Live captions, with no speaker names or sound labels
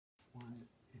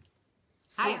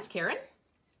Hi, it's Karen.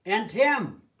 And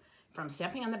Tim. From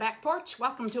Stamping on the Back Porch.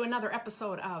 Welcome to another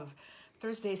episode of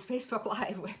Thursday's Facebook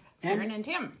Live with Karen and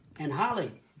Tim. And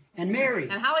Holly. And Mary.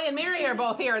 And Holly and Mary are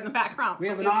both here in the background. We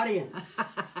have an audience.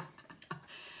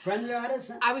 Friendly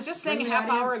audience? I was just saying a half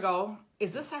hour ago,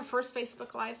 is this our first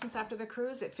Facebook Live since after the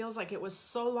cruise? It feels like it was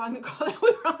so long ago that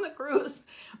we were on the cruise.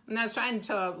 And I was trying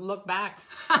to look back.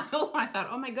 I thought,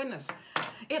 oh my goodness.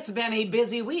 It's been a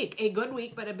busy week. A good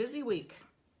week, but a busy week.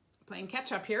 Playing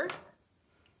catch up here.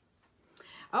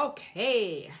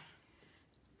 Okay.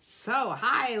 So,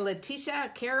 hi,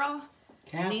 Letitia, Carol,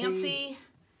 Kathy. Nancy,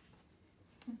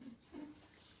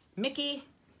 Mickey.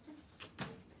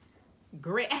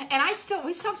 Great. And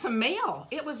we still have some mail.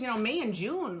 It was, May and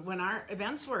June when our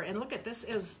events were. And look at this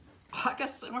is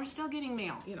August and we're still getting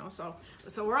mail, so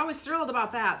we're always thrilled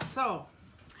about that. So,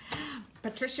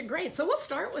 Patricia, great. So we'll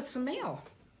start with some mail.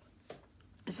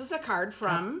 This is a card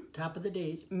from top of the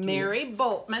date. Mary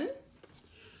Boltman.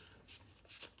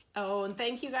 Oh, and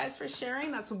thank you guys for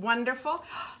sharing. That's wonderful.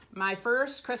 My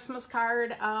first Christmas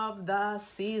card of the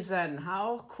season.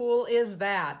 How cool is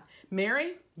that?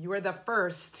 Mary, you are the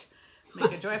first.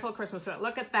 Make a joyful Christmas.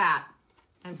 Look at that.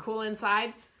 And cool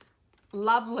inside.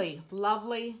 Lovely,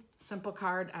 lovely, simple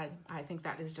card. I think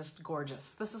that is just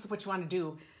gorgeous. This is what you want to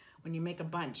do when you make a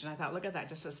bunch. And I thought, look at that.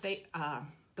 Just to state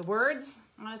the words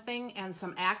on a thing and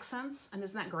some accents. And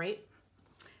isn't that great?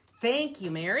 Thank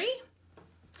you, Mary.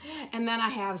 And then I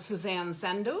have Suzanne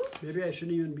Sendu. Maybe I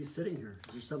shouldn't even be sitting here.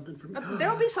 Is there something for me?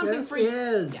 There'll be something for you.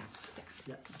 There is.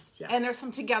 Yeah. Yes. And there's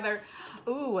some together.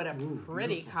 Ooh, what a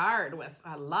pretty card with,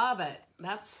 I love it.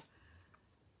 That's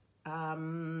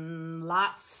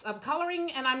lots of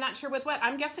coloring, and I'm not sure with what.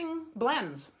 I'm guessing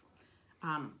blends.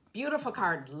 Beautiful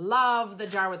card. Love the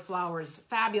jar with flowers.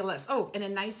 Fabulous. Oh, and a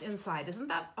nice inside. Isn't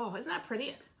that pretty?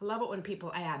 I love it when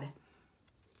people add.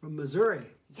 From Missouri.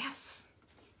 Yes.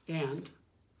 And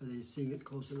are they seeing it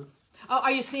close enough? Oh,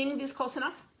 are you seeing these close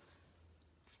enough?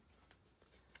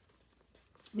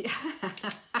 Yeah.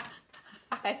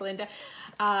 Hi, Linda.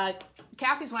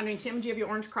 Kathy's wondering, Tim, do you have your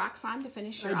orange Crocs on to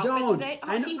finish your outfit today?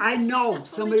 Oh, I know.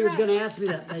 Somebody was going to ask me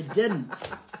that. I didn't.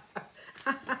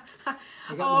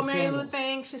 Oh, Mary Lou,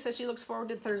 thanks. She says she looks forward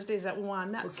to Thursdays at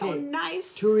 1. That's so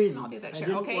nice. 2 reasons. I'll do that I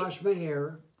didn't wash my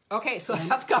hair. Okay, so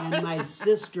that's coming. And my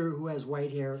sister, who has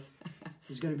white hair,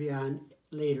 is going to be on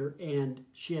later, and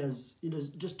she has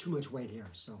just too much white hair.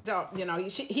 So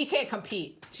he can't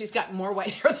compete. She's got more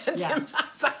white hair than Tim.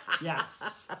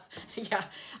 Yes. Yeah.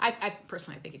 I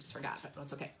personally think he just forgot, but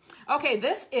that's okay. Okay,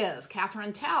 this is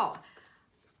Catherine Tell.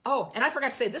 Oh, and I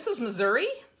forgot to say, this was Missouri.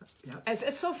 Yep.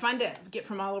 It's so fun to get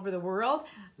from all over the world.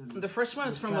 The first one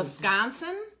is from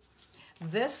Wisconsin.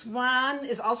 This one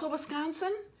is also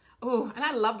Wisconsin. Ooh, and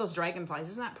I love those dragonflies.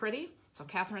 Isn't that pretty? So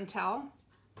Catherine Tell.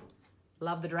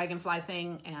 Love the dragonfly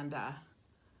thing and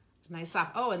nice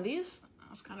soft. Oh, and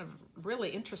that's kind of really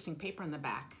interesting paper in the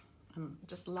back.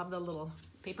 Just love the little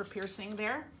paper piercing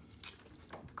there.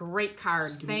 Great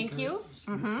card. Thank you.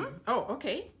 Oh,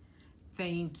 okay.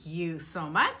 Thank you so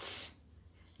much.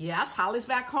 Yes, Holly's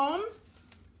back home.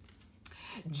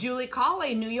 Julie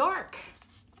Colley, New York.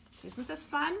 Isn't this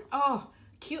fun? Oh,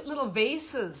 cute little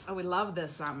vases. Oh, we love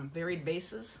this varied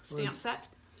vases stamp set.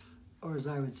 Or as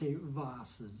I would say,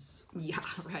 vases. Yeah,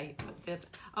 right.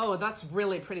 Oh, that's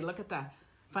really pretty. Look at the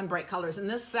fun, bright colors. And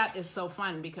this set is so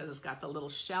fun because it's got the little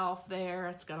shelf there.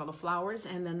 It's got all the flowers.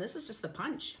 And then this is just the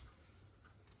punch.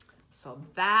 So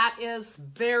that is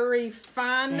very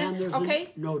fun. And there's a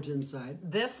note inside.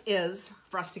 This is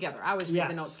for us together. I always read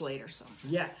the notes later. So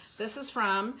yes. This is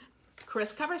from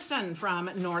Chris Coverston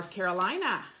from North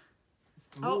Carolina.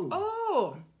 Ooh.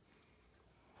 Oh.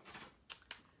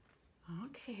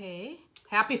 Okay.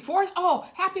 Happy 4th. Oh,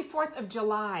 happy 4th of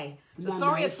July. So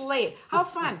sorry it's late. How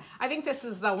fun. I think this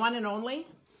is the one and only.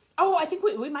 Oh, I think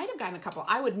we might have gotten a couple.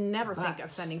 I would never think of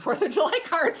sending 4th of July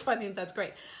cards. So I think that's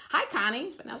great. Hi,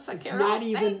 Connie. Vanessa, Carol.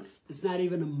 Thanks. It's not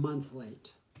even a month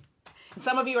late. And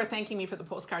some of you are thanking me for the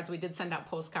postcards. We did send out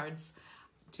postcards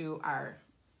to our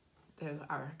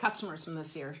customers from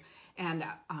this year. And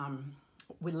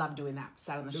we love doing that.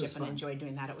 Sat on the ship and enjoyed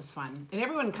doing that. It was fun. And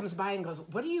everyone comes by and goes,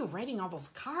 what are you writing all those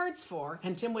cards for?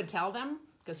 And Tim would tell them,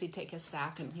 because he'd take his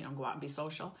stack and go out and be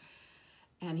social.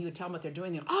 And he would tell them what they're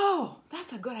doing. They'd go, oh,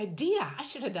 that's a good idea. I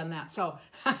should have done that. So,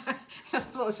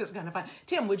 so it's just kind of fun.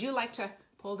 Tim, would you like to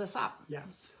pull this up?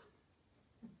 Yes.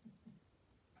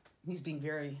 He's being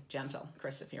very gentle.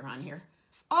 Chris, if you're on here.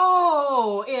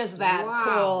 Oh, is that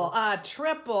cool? A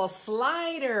triple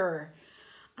slider.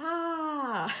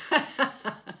 Ah.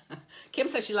 Kim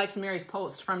says she likes Mary's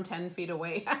post from 10 feet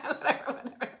away.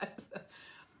 whatever.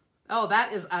 Oh,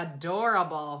 that is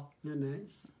adorable. Isn't that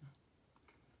nice?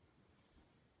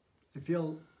 I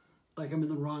feel like I'm in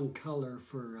the wrong color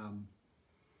for.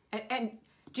 And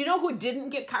do you know who didn't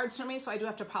get cards from me? So I do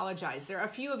have to apologize. There are a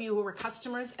few of you who were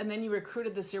customers and then you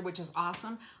recruited this year, which is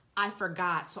awesome. I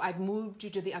forgot. So I've moved you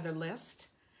to the other list.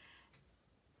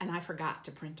 And I forgot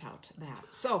to print out that.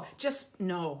 So just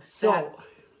know that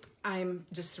I'm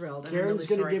just thrilled. And Karen's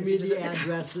I'm going really to give me sorry the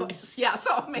addresses. yeah,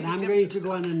 so and I'm going to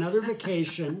go on another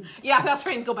vacation. Yeah, that's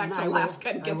right. And go back to Alaska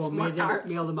and get some more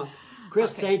cards. Mail them up.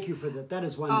 Chris, thank you for that. That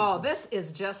is wonderful. Oh, this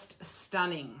is just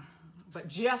stunning. But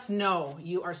just know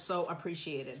you are so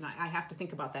appreciated. And I have to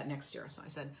think about that next year. So I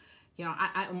said, you know,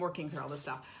 I'm working through all this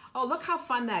stuff. Oh, look how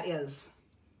fun that is.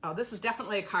 Oh, this is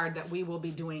definitely a card that we will be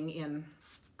doing in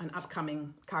an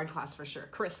upcoming card class for sure.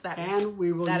 Chris, that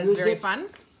is very fun.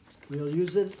 We'll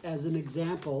use it as an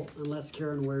example unless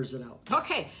Karen wears it out.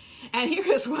 Okay. And here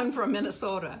is one from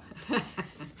Minnesota.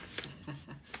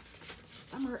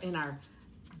 Somewhere in our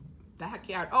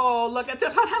backyard. Oh, look at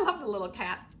that. I love the little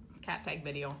cat tag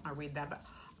video. I'll read that. But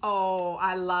oh,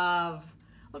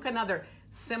 look, another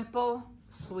simple,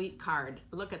 sweet card.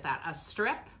 Look at that. A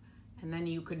strip, and then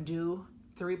you can do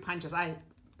 3 punches. I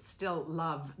still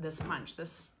love this punch.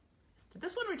 Did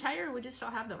this one retire, or we just still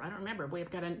have them? I don't remember. We've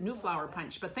got a new flower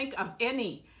punch, but think of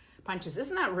any punches.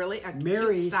 Isn't that really a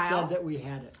Mary cute style? said that we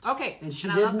had it. Okay, and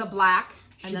I love the black,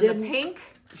 and then the pink.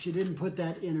 She didn't put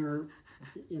that in her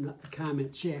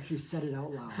comments. She actually said it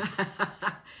out loud.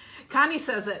 Connie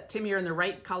says that, Tim, you're in the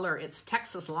right color. It's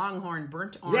Texas Longhorn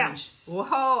Burnt Orange. Yes. Whoa,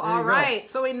 all right.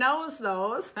 So he knows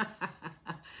those. There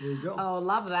you go. Oh,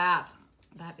 love that.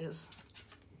 That is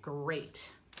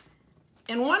great.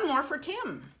 And one more for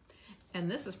Tim. And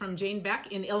this is from Jane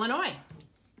Beck in Illinois.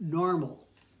 Normal,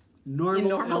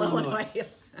 Illinois.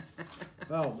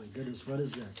 Oh, my goodness. What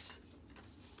is this?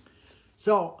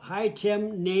 So, hi,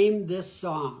 Tim. Name this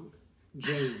song.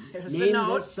 Jane. Here's Name the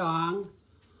note. this song.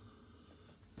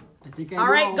 I think I know. All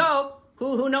right, go.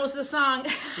 Who knows the song?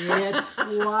 It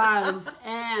was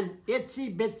an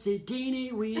itsy bitsy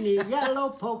teeny weeny yellow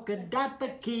polka dot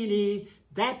bikini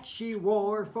that she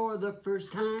wore for the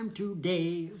first time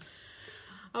today.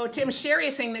 Oh, Tim, Sherry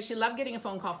is saying that she loved getting a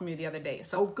phone call from you the other day.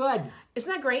 So good. Isn't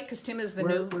that great? Because Tim is my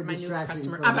new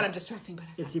customer. But I'm distracting.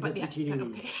 Itsy bitsy teeny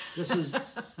weeny. Okay.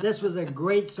 This was a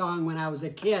great song when I was a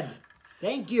kid.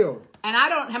 Thank you. And I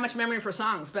don't have much memory for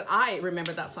songs, but I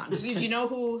remember that song. So did you know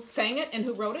who sang it and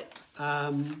who wrote it?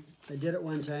 I did it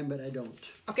one time, but I don't.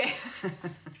 Okay.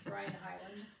 Brian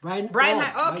Hyland. Brian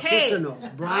Hyland. Okay. My sister knows.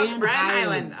 Brian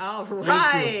Hyland. All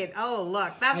right. Oh,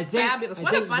 look. That's fabulous.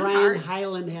 What a fun Brian card.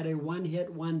 Hyland had a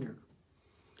one-hit wonder.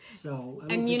 So I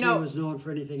don't think he was known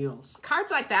for anything else. Cards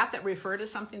like that refer to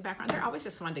something background, they're always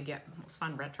just fun to get. Those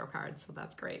fun retro cards, so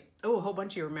that's great. Oh, a whole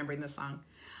bunch of you remembering this song.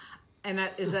 And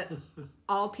is that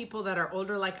all people that are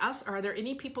older like us, or are there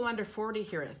any people under 40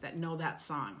 here that know that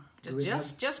song?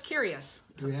 Just curious.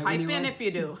 So pipe in if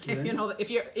you do. If you know, if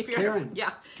you're Karen,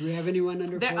 yeah. Do we have anyone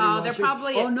under 40 they're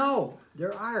probably. Oh no,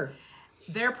 there are.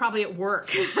 They're probably at work.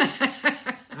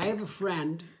 I have a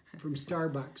friend from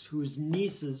Starbucks whose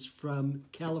nieces from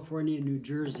California and New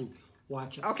Jersey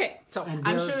watch us. Okay, so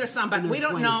I'm sure there's some, but we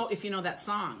don't know if you know that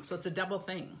song. So it's a double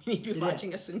thing. You need to be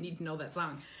watching us and need to know that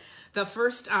song. The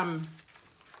first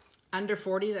under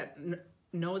 40 that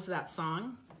knows that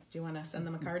song, do you want to send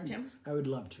them a card, Tim? I would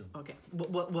love to. Okay,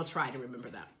 we'll try to remember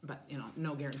that, but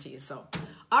no guarantees. So,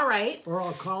 all right. Or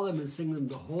I'll call them and sing them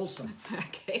the whole song.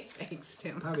 Okay, thanks,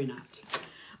 Tim. Probably not.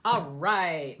 All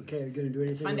right. Okay, are you going to do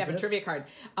anything? It's fun to have a trivia card.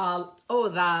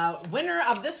 The winner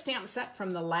of this stamp set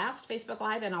from the last Facebook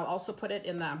Live, and I'll also put it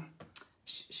in the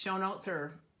show notes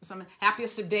or some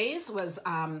happiest of days, was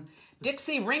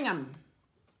Dixie Ringham.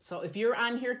 So if you're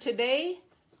on here today,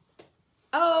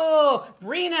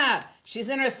 Brina, she's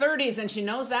in her 30s and she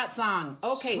knows that song.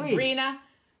 Okay, sweet. Brina,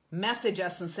 message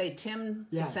us and say, Tim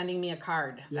is sending me a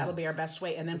card. Yes. That'll be our best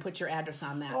way. And then put your address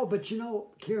on that. Oh, but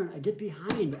Karen, I get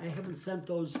behind. I haven't sent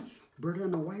those Bird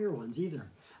on the Wire ones either.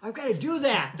 I've got to do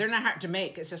that. They're not hard to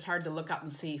make. It's just hard to look up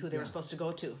and see who they were supposed to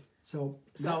go to. So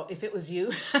if it was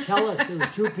you. Tell us, there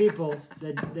was 2 people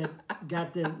that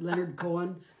got the Leonard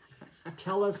Cohen.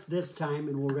 Tell us this time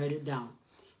and we'll write it down.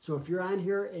 So if you're on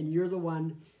here and you're the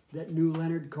one that knew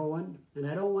Leonard Cohen, and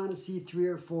I don't want to see 3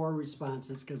 or 4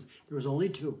 responses because there was only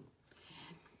 2.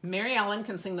 Mary Ellen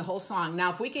can sing the whole song.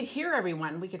 Now, if we could hear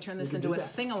everyone, we could turn this into a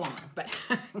sing-along. But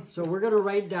so we're going to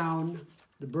write down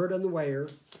the Bird on the Wire.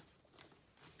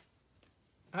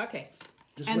 Okay.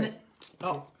 Just wait.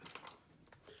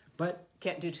 But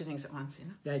can't do 2 things at once,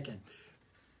 Yeah, I can.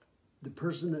 The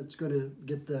person that's going to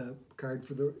get the card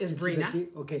for the... Is Brina.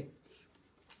 Okay.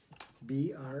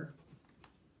 B-R...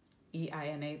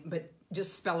 E-I-N-A. But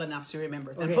just spell enough so you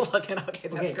remember. Then Okay. we'll look at, okay,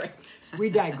 that's Okay. great. We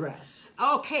digress.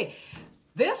 Okay,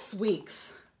 this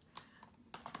week's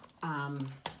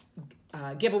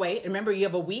giveaway, remember you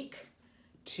have a week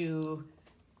to,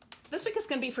 this week is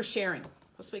going to be for sharing.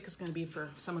 This week is going to be for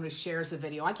someone who shares the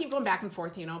video. I keep going back and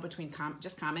forth, you know, between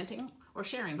just commenting or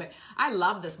sharing, but I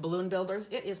love this Balloon Builders.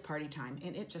 It is party time,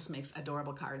 and it just makes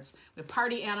adorable cards. We have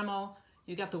Party Animal,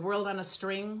 you got The World on a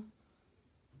String.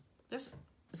 Is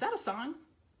that a song?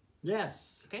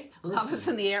 Yes. Okay, Love is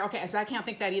in the Air. Okay, I can't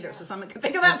think that either, so someone can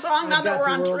think of that song now I've that got we're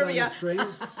The on World trivia. a String.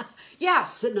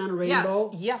 Yes. Sitting on a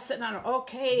rainbow. Yes, sitting on a,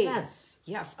 okay. Yes.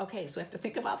 Yes, okay, so we have to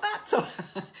think about that. So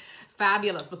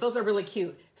fabulous, but those are really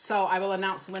cute. So I will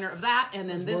announce the winner of that, and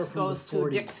then this more from goes the to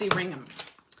 40s. Dixie Ringham.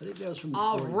 I think that was from the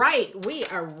All 40s. right, we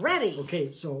are ready.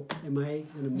 Okay, so am I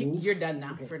going to move? You're done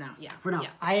now, Okay. for now, yeah. For now. Yeah.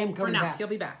 I am For coming now, back. he'll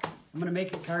be back. I'm going to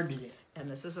make a card today. And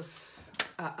this is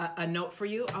a note for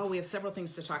you. Oh, we have several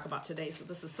things to talk about today, so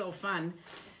this is so fun.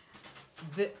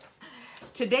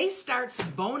 Today starts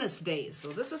bonus days. So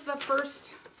this is the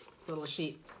first little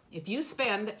sheet. If you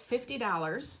spend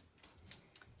 $50,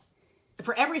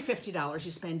 for every $50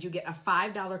 you spend, you get a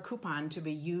 $5 coupon to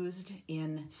be used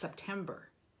in September.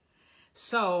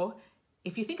 So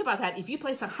if you think about that, if you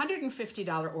place a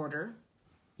 $150 order,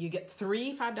 you get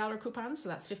 3 $5 coupons, so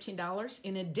that's $15,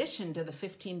 in addition to the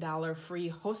 $15 free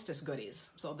hostess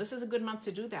goodies. So this is a good month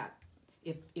to do that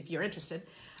if you're interested,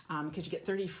 because you get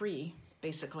 30 free,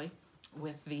 basically,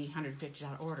 with the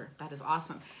 $150 order. That is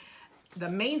awesome. The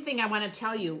main thing I want to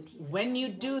tell you, when you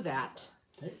do that,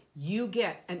 you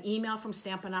get an email from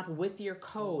Stampin' Up! With your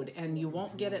code, and you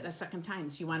won't get it a second time,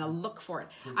 so you want to look for it.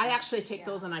 I actually take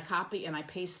those and I copy and I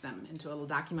paste them into a little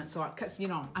document, so because, you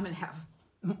know, I'm going to have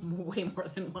way more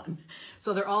than one.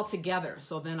 So they're all together,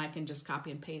 so then I can just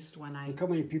copy and paste when I... Look how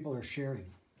many people are sharing.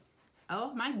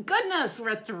 Oh my goodness,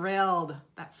 we're thrilled.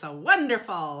 That's so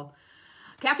wonderful.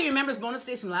 Kathy remembers bonus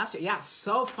days from last year. Yeah,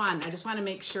 so fun. I just want to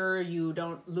make sure you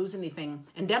don't lose anything.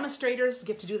 And demonstrators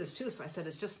get to do this too. So I said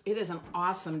it is an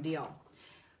awesome deal.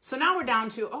 So now we're down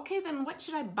to, okay, then what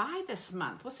should I buy this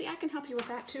month? Well, see, I can help you with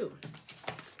that too.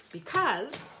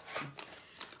 Because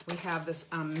we have this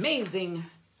amazing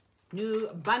new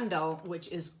bundle, which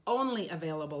is only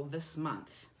available this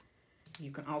month. You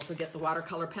can also get the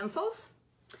watercolor pencils.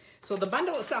 So the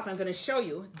bundle itself, I'm going to show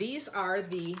you. These are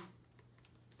these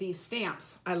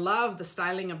stamps. I love the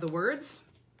styling of the words.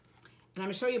 And I'm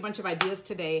going to show you a bunch of ideas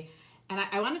today. And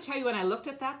I want to tell you, when I looked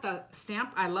at that, the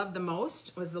stamp I loved the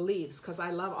most was the leaves, because I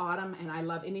love autumn and I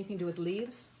love anything to do with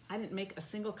leaves. I didn't make a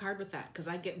single card with that because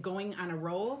I get going on a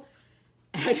roll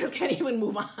and I just can't even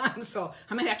move on. So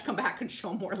I'm going to have to come back and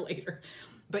show more later.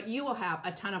 But you will have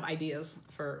a ton of ideas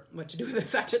for what to do with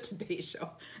this after today's show.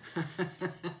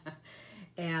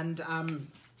 And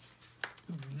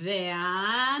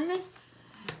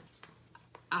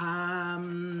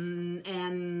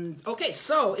okay,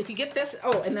 so if you get this,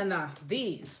 and then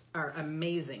these are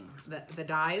amazing, the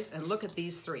dies, and look at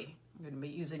these three. I'm going to be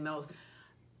using those.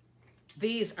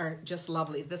 These are just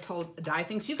lovely, this whole die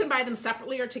thing. So you can buy them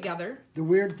separately or together. The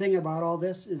weird thing about all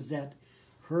this is that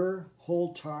her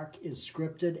whole talk is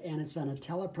scripted and it's on a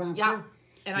teleprompter. Yeah,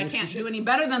 and I can't do any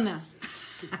better than this.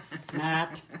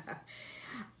 Not.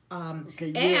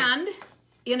 Okay, and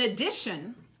in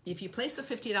addition, if you place a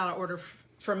 $50 order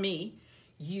from me,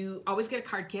 you always get a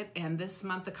card kit, and this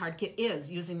month the card kit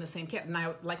is using the same kit, and I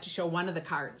would like to show one of the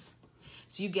cards.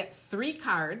 So you get 3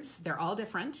 cards, they're all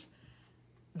different,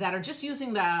 that are just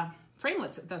using the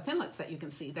framelets, the thinlets that you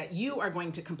can see, that you are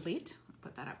going to complete.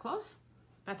 Put that up close.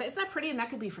 But isn't that pretty? And that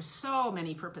could be for so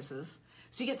many purposes.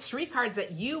 So you get 3 cards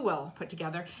that you will put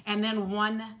together, and then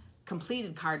 1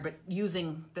 completed card, but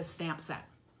using this stamp set.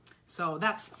 So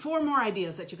that's 4 more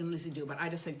ideas that you can easily do, but I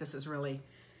just think this is really,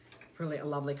 really a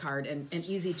lovely card and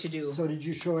easy to do. So did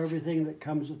you show everything that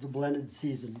comes with the blended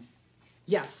season?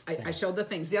 Yes, I showed the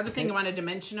things. The other thing I wanted to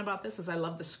mention about this is I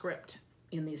love the script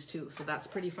in these too, so that's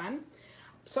pretty fun.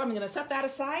 So I'm going to set that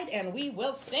aside and we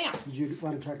will stamp. Did you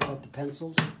want to talk about the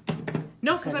pencils?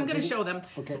 No, because I'm going to show them.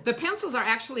 Okay. The pencils are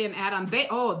actually an add-on.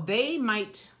 They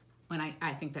might, when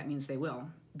I think that means they will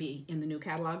be in the new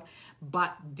catalog,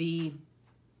 but the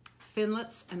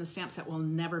thinlets and the stamp set will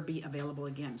never be available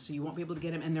again, so you won't be able to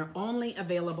get them, and they're only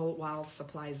available while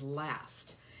supplies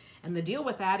last. And the deal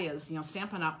with that is,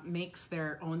 Stampin' Up! Makes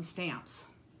their own stamps,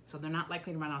 so they're not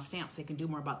likely to run out of stamps. They can do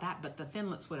more about that, but the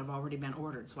thinlets would have already been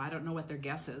ordered, so I don't know what their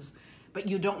guess is, but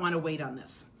you don't want to wait on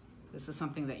this. This is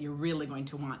something that you're really going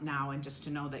to want now, and just to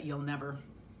know that you'll never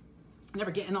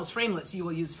get in those framelets you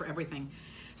will use for everything.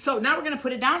 So now we're going to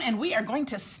put it down, and we are going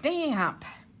to stamp.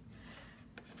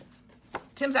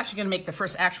 Tim's actually going to make the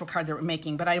first actual card that we're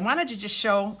making, but I wanted to just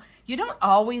show You don't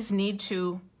always need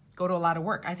to go to a lot of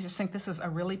work. I just think this is a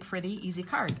really pretty, easy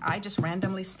card. I just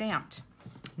randomly stamped.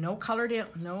 No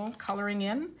coloring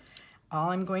in.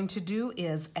 All I'm going to do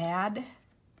is add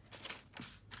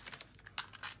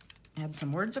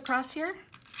some words across here.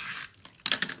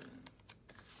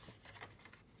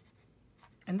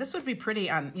 And this would be pretty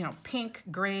on, you know, pink,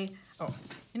 gray. Oh,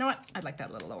 you know what? I'd like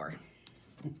that a little lower.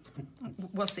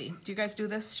 We'll see. Do you guys do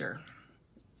this? Sure.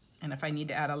 And if I need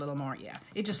to add a little more, yeah.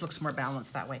 It just looks more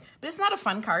balanced that way. But it's not a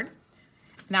fun card.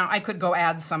 Now, I could go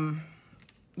add some,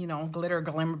 you know, glitter,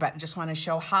 glimmer, but I just want to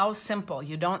show how simple.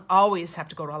 You don't always have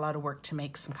to go to a lot of work to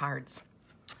make some cards.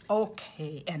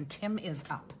 Okay, and Tim is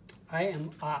up. I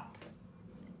am up.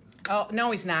 Oh,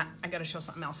 no, he's not. I got to show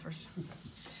something else first.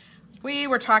 We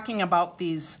were talking about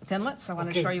these Thinlits. I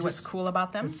want to show you what's cool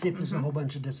about them. Let's see if there's a whole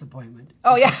bunch of disappointment.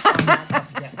 Oh, yeah. Not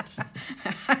up yet.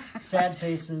 Sad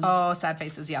faces. Oh, sad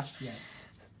faces, yes. Yes.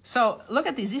 So look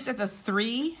at these. These are the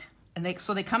 3, and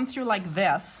they come through like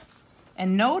this.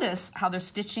 And notice how they're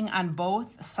stitching on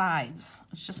both sides,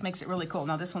 which just makes it really cool.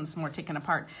 Now this one's more taken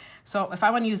apart. So if I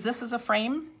want to use this as a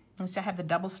frame, you see I have the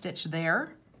double stitch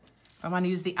there. If I want to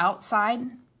use the outside,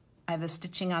 I have the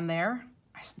stitching on there.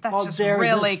 That's just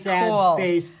really a sad cool.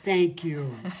 Face. Thank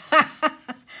you.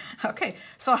 Okay,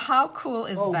 so how cool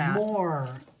is that? More.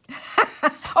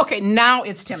 Okay, now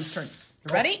it's Tim's turn.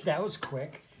 You ready? Oh, that was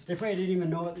quick. They probably didn't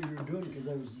even know what you were doing because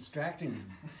I was distracting them.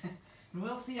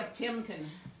 We'll see if Tim can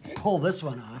pull this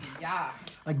one off. Yeah.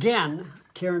 Again,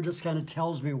 Karen just kind of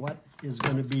tells me what is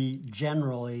going to be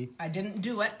generally. I didn't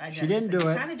do it. She didn't do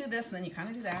it. You kind of do this, and then you kind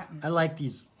of do that. I like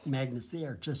these magnets. They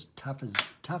are just tough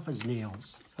as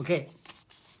nails. Okay.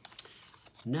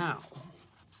 Now,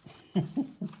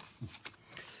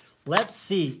 let's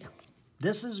see.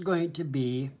 This is going to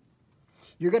be,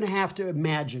 you're going to have to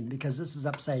imagine because this is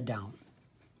upside down.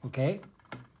 Okay?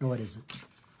 No, it isn't.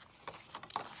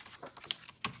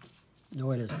 No,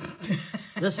 it isn't.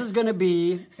 This is going to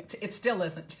be... It still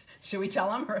isn't. Should we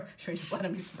tell him or should we just let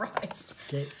him be surprised?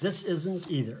 Okay, this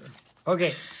isn't either.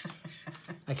 Okay.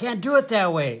 I can't do it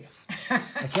that way.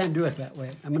 I can't do it that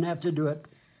way. I'm going to have to do it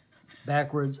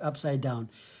backwards, upside down.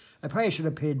 I probably should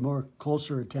have paid more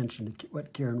closer attention to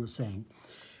what Karen was saying.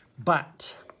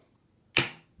 But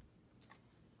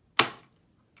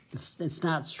it's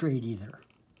not straight either.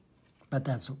 But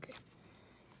that's okay.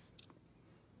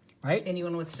 Right?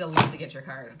 Anyone would still love to get your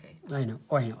card, okay. I know.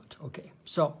 Oh, I know it. Okay.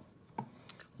 So,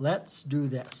 let's do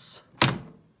this.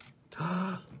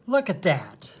 Look at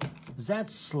that. Is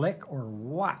that slick or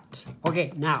what?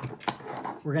 Okay, now,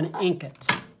 we're going to ink it.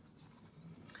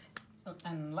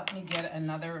 And let me get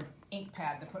another ink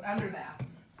pad to put under that.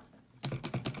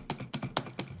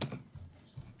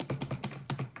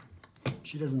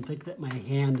 She doesn't think that my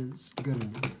hand is good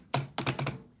enough.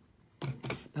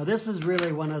 Now this is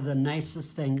really one of the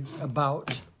nicest things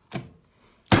about,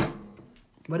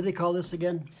 what do they call this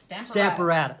again?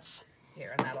 Stamparatus.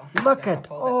 Here, and that'll look at,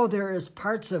 oh, there is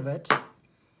parts of it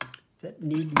that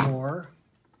need more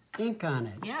ink on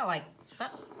it. Yeah, like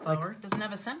that flower doesn't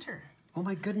have a center. Oh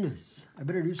my goodness, I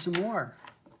better do some more.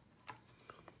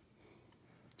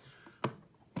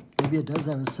 Maybe it does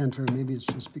have a center, maybe it's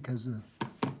just because of...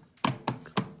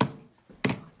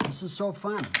 This is so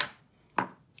fun.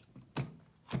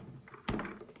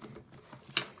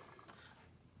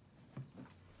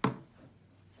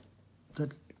 Is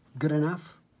that good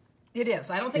enough? It is.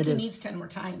 I don't think he needs 10 more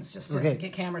times just to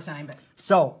get camera time. But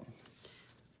so,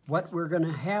 what we're going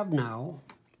to have now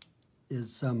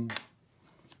is some...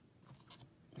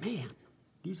 Man,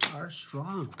 these are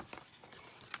strong.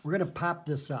 We're going to pop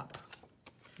this up.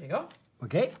 There you go.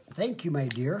 Okay, thank you, my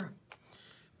dear.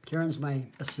 Karen's my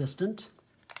assistant.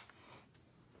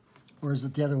 Or is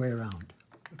it the other way around?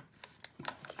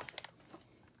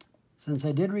 Since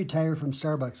I did retire from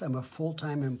Starbucks, I'm a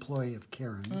full-time employee of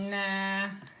Karen's. Nah.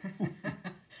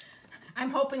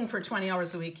 I'm hoping for 20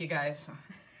 hours a week, you guys.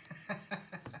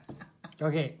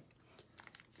 Okay.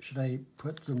 Should I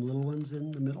put some little ones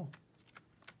in the middle?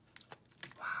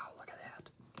 Wow, look at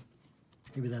that.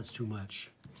 Maybe that's too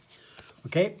much.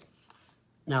 Okay.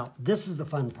 Now, this is the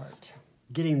fun part.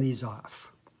 Getting these off.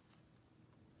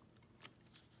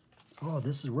 Oh,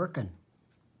 this is working.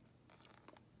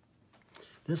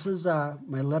 This is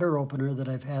my letter opener that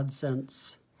I've had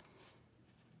since,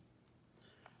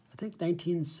 I think,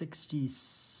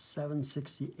 1967,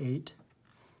 68.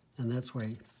 And that's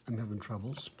why I'm having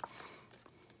troubles.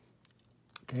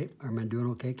 Okay, am I doing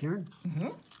okay, Karen? Mm-hmm.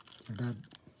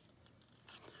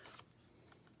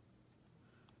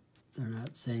 They're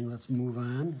not saying let's move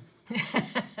on.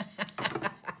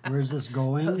 Where's this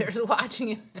going? Oh, there's watching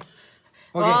it.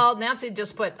 Okay. Well, Nancy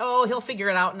just put, oh, he'll figure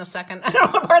it out in a second. I don't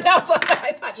know what part that was.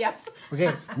 I thought, yes.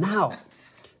 Okay, now,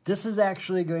 this is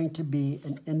actually going to be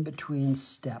an in-between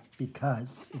step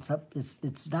because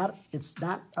it's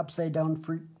not upside down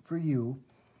for you.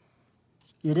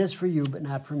 It is for you, but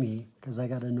not for me, because I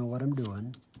got to know what I'm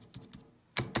doing.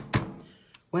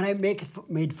 When I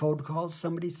made phone calls,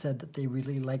 somebody said that they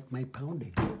really liked my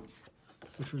pounding,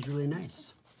 which was really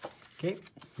nice. Okay,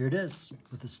 here it is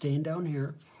with the stain down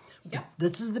here. Yep.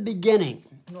 This is the beginning.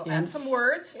 We'll add some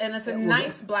words, and it's a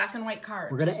nice black and white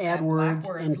card. We're going to add words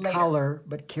and later. Color,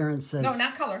 but Karen says... No,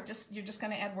 not color. You're just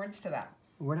going to add words to that.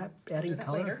 We're not adding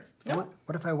color? Later. Nope.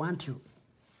 What if I want to?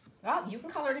 Well, you can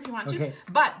color it if you want Okay.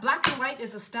 to. But black and white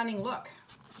is a stunning look.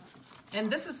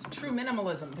 And this is true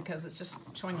minimalism because it's just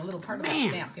showing a little part of that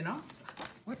stamp, you know? So,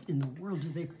 What in the world do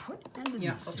they put into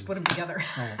you're not these supposed to things? put them together.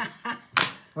 Oh.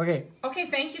 Okay. Okay,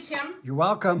 thank you, Tim. You're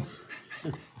welcome.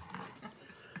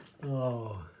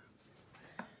 Oh.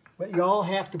 What you all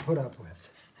have to put up with.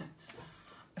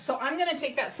 So I'm going to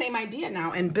take that same idea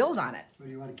now and build on it. Do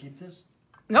you want to keep this?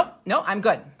 Nope, no, I'm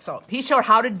good. So he showed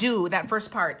how to do that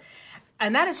first part.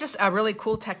 And that is just a really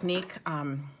cool technique.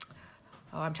 I'm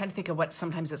trying to think of what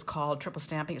sometimes it's called, triple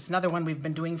stamping. It's another one we've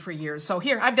been doing for years. So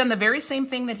here, I've done the very same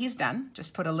thing that he's done.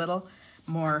 Just put a little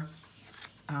more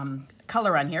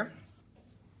color on here.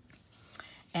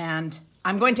 And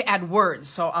I'm going to add words.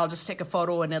 So I'll just take a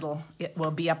photo and it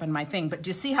will be up in my thing. But do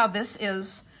you see how this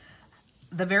is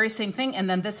the very same thing? And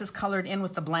then this is colored in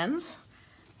with the blends.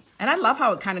 And I love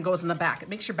how it kind of goes in the back. It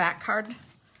makes your back card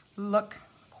look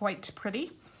quite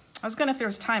pretty. I was going to, if there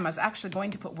was time, I was actually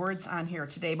going to put words on here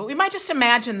today, but we might just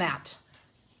imagine that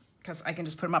because I can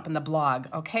just put them up in the blog,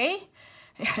 okay?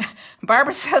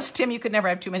 Barbara says, Tim, you could never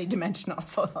have too many dimensional,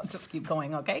 so I'll just keep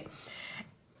going, okay?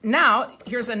 Now,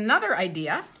 here's another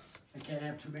idea. I can't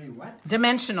have too many what?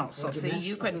 Dimensional. So see,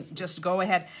 you couldn't just go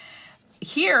ahead.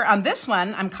 Here on this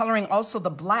one, I'm coloring also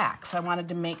the blacks. I wanted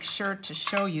to make sure to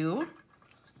show you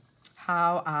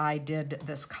how I did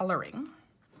this coloring.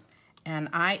 And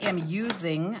I am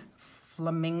using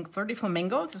Flirty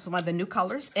Flamingo. This is one of the new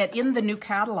colors. And in the new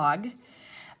catalog,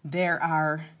 there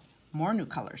are more new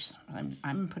colors.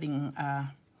 I'm putting,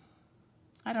 I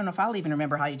don't know if I'll even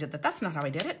remember how you did that. That's not how I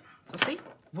did it. So see,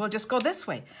 we'll just go this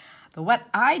way. What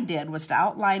I did was to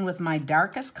outline with my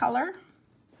darkest color.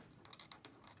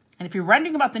 And if you're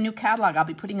wondering about the new catalog, I'll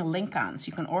be putting a link on so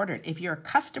you can order it. If you're a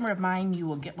customer of mine, you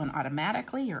will get one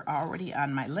automatically. You're already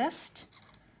on my list.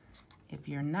 If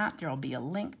you're not, there will be a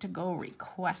link to go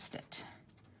request it.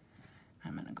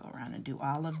 I'm going to go around and do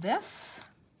all of this.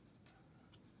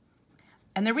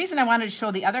 And the reason I wanted to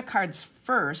show the other cards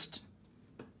first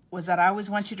was that I always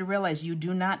want you to realize you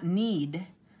do not need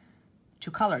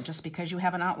to color just because you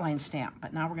have an outline stamp.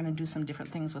 But now we're going to do some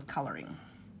different things with coloring.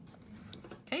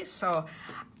 Okay, so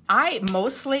I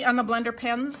mostly on the blender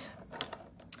pens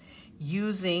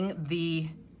using the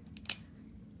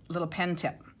little pen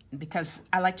tip, because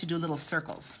I like to do little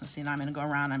circles. So see, now I'm going to go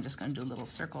around. I'm just going to do little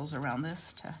circles around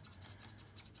this to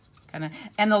kind of,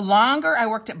 and the longer I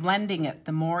worked at blending it,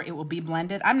 the more it will be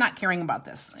blended. I'm not caring about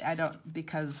this. I don't,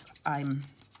 because I'm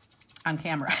on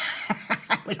camera.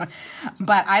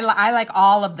 But I like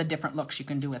all of the different looks you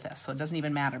can do with this. So it doesn't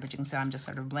even matter, but you can see I'm just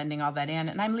sort of blending all that in,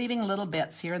 and I'm leaving little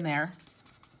bits here and there.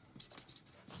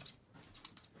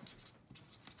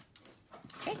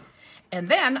 Okay. And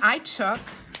then I took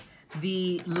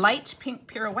the light pink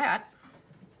pirouette.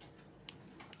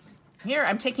 Here,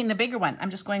 I'm taking the bigger one. I'm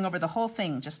just going over the whole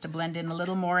thing just to blend in a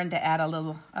little more and to add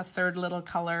a third little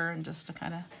color and just to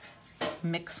kind of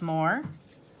mix more.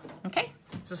 Okay,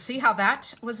 so see how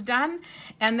that was done?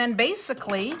 And then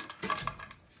basically,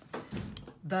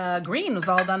 the green was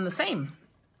all done the same.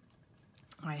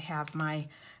 I have my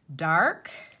dark.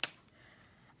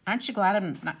 Aren't you glad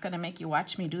I'm not going to make you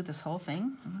watch me do this whole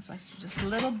thing? It's like just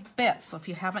little bits. So if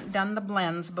you haven't done the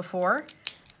blends before,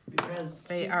 Because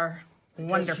they are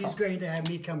wonderful. She's going to have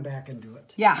me come back and do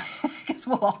it. Yeah, because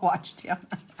we'll all watch him.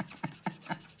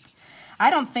 I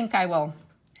don't think I will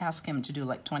ask him to do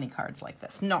like 20 cards like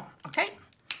this. No, okay?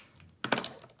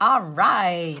 All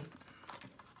right.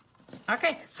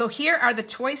 Okay, so here are the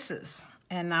choices.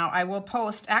 And now I will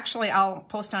post, actually I'll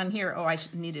post on here. Oh, I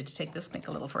needed to take this pink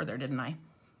a little further, didn't I?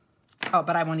 Oh,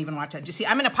 but I won't even watch that. Do you see,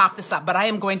 I'm gonna pop this up, but I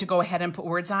am going to go ahead and put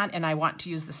words on, and I want to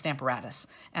use the Stamparatus.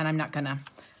 And I'm not gonna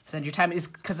spend your time,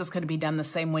 because it's gonna be done the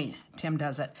same way Tim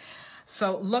does it.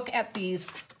 So look at these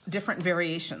different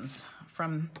variations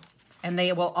from, and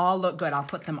they will all look good. I'll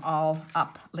put them all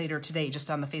up later today, just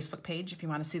on the Facebook page if you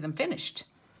wanna see them finished.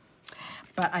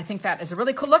 But I think that is a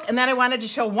really cool look. And then I wanted to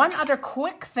show one other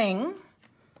quick thing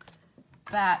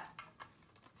that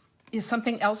is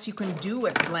something else you can do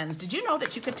with blends. Did you know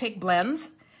that you could take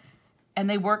blends and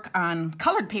they work on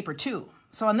colored paper too?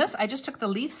 So on this, I just took the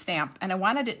leaf stamp and I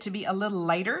wanted it to be a little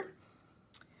lighter.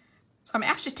 So I'm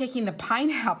actually taking the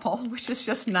pineapple, which is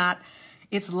just not,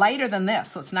 it's lighter than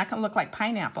this, so it's not gonna look like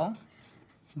pineapple,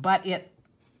 but it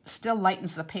still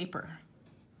lightens the paper.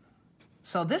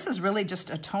 So this is really just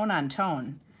a tone on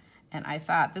tone. And I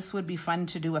thought this would be fun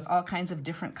to do with all kinds of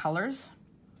different colors.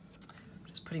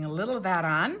 Just putting a little of that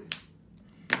on.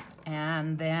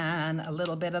 And then a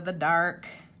little bit of the dark.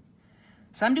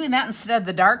 So I'm doing that instead of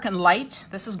the dark and light.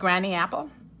 This is Granny Apple,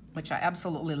 which I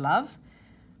absolutely love.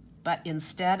 But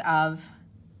instead of,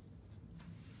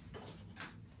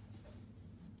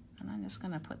 and I'm just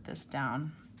gonna put this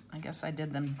down. I guess I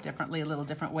did them differently, a little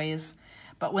different ways.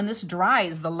 But when this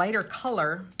dries, the lighter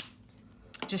color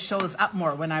just shows up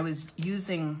more. When I was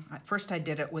using, at first I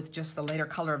did it with just the lighter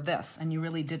color of this, and you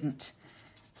really didn't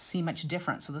see much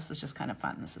difference. So this is just kind of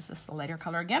fun. This is just the lighter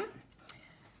color again.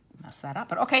 Mess that up,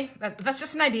 but okay, that's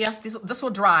just an idea. This will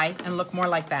dry and look more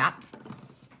like that.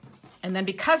 And then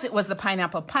because it was the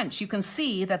pineapple punch, you can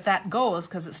see that that goes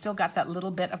because it's still got that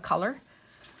little bit of color.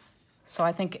 So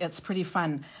I think it's pretty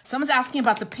fun. Someone's asking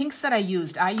about the pinks that I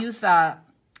used. I used the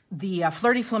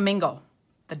Flirty Flamingo,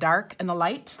 the dark and the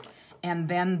light, and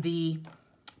then the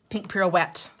Pink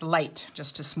Pirouette, the light,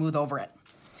 just to smooth over it.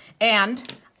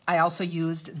 And I also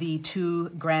used the two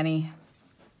Granny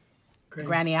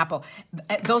Apple.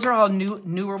 Those are all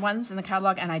newer ones in the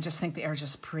catalog, and I just think they are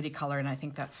just pretty color, and I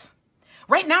think that's...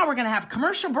 Right now, we're going to have a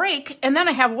commercial break, and then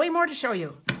I have way more to show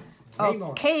you.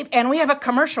 Okay, and we have a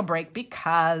commercial break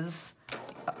because...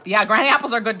 Yeah, Granny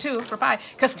Apples are good, too, for pie,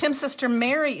 because Tim's sister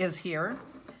Mary is here.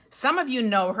 Some of you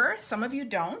know her, some of you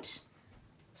don't.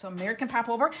 So Mary can pop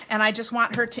over, and I just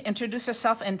want her to introduce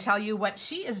herself and tell you what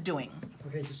she is doing.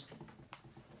 Okay, just...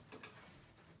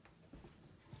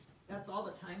 That's all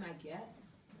the time I get.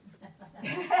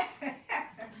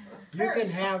 You can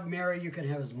have, Mary, you can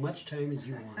have as much time as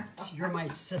you want. You're my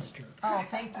sister. Oh,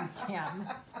 thank you, Tim.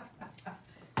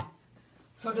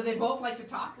 So do they both like to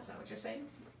talk? Is that what you're saying?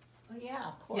 Oh, yeah,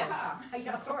 of course.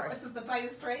 Yeah, of course. This is the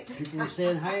tightest straight. People are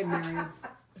saying hi, Mary.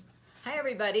 Hi,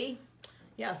 everybody.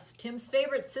 Yes, Tim's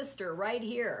favorite sister right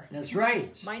here. That's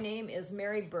right. My name is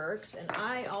Mary Burks, and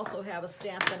I also have a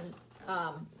Stampin',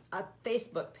 a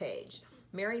Facebook page.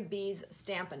 Mary B's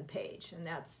Stampin' page, and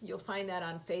you'll find that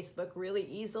on Facebook really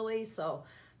easily, so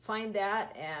find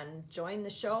that and join the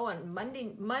show on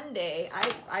Monday.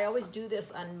 I always do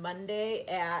this on Monday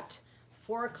at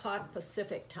 4 o'clock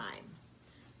Pacific time.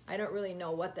 I don't really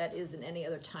know what that is in any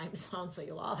other time zone, so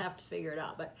you'll all have to figure it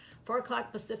out, but 4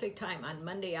 o'clock Pacific time on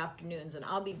Monday afternoons, and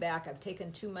I'll be back. I've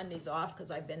taken 2 Mondays off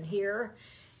because I've been here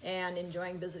and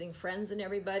enjoying visiting friends and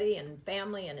everybody and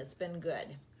family, and it's been good.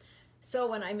 So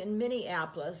when I'm in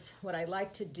Minneapolis, what I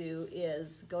like to do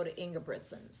is go to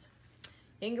Ingebrigtsen's.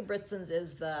 Ingebrigtsen's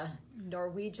is the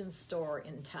Norwegian store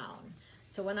in town.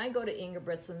 So when I go to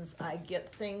Ingebrigtsen's, I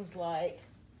get things like...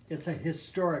 It's a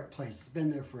historic place. It's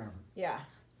been there forever. Yeah.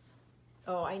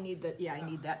 Oh, I need that. Yeah, I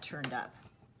need that turned up.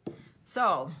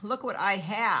 So look what I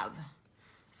have.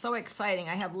 So exciting.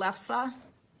 I have lefse,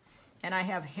 and I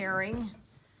have herring,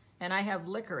 and I have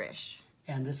licorice.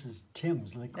 And this is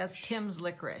Tim's licorice. That's Tim's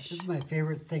licorice. This is my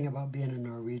favorite thing about being a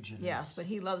Norwegian. Yes, but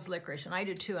he loves licorice, and I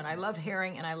do too. And I love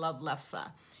herring, and I love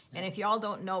lefse. And if y'all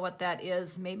don't know what that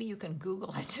is, maybe you can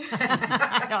Google it.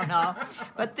 I don't know.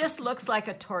 But this looks like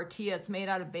a tortilla. It's made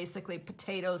out of basically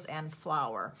potatoes and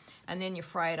flour. And then you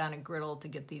fry it on a griddle to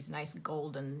get these nice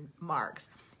golden marks.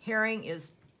 Herring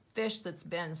is fish that's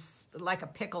been like a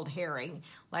pickled herring,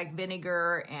 like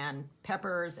vinegar and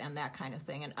peppers and that kind of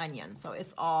thing, and onion. So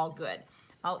it's all good.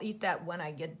 I'll eat that when I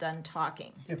get done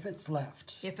talking. If it's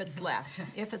left. If it's left.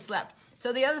 If it's left.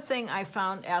 So the other thing I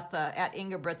found at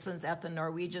Ingebrigtsen's at the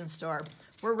Norwegian store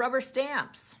were rubber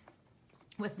stamps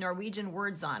with Norwegian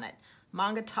words on it.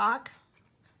 Mange takk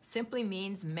simply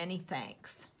means many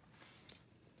thanks.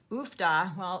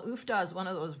 Ufta, well, ufta is one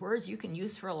of those words you can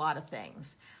use for a lot of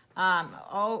things.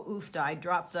 Oh, ufta, I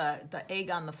dropped the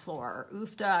egg on the floor. Or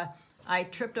ufta, I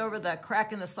tripped over the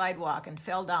crack in the sidewalk and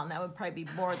fell down. That would probably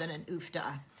be more than an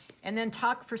ufta. And then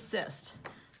takk for sist.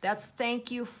 That's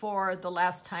thank you for the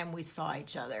last time we saw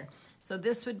each other. So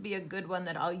this would be a good one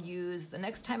that I'll use the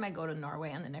next time I go to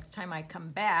Norway and the next time I come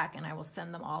back, and I will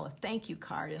send them all a thank you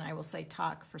card, and I will say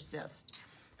takk for sist.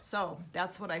 So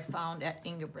that's what I found at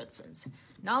Ingebrigtsen's.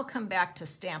 Now I'll come back to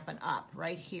Stampin' Up!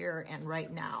 Right here and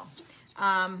right now.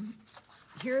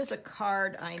 Here's a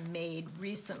card I made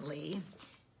recently,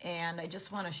 and I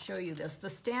just want to show you this. The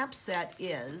stamp set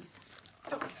is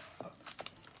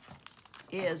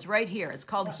is right here. It's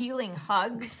called Healing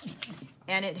Hugs,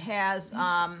 and it has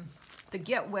the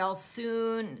Get Well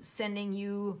Soon, sending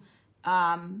you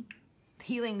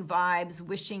healing vibes,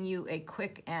 wishing you a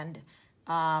quick and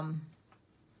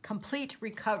complete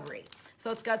recovery. So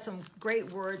it's got some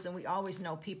great words, and we always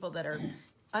know people that are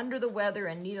under the weather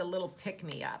and need a little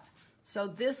pick-me-up. So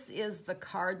this is the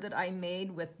card that I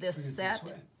made with this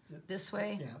set. This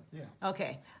way? Yeah.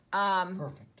 Okay.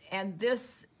 Perfect. And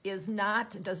this does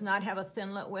not have a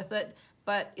thinlet with it,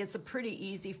 but it's a pretty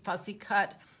easy fussy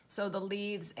cut. So the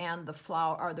leaves and the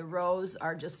flower, or the rose,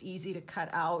 are just easy to cut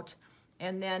out.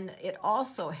 And then it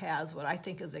also has, what I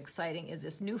think is exciting, is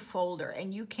this new folder,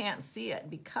 and you can't see it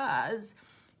because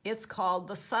it's called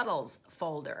the Subtles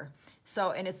folder.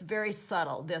 So, and it's very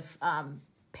subtle, this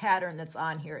pattern that's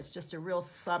on here. It's just a real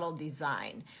subtle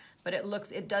design, but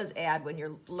it does add when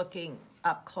you're looking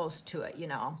up close to it, you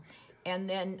know. And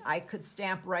then I could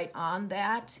stamp right on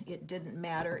that. It didn't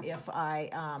matter if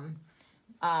I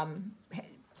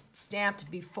stamped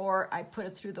before I put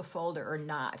it through the folder or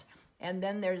not. And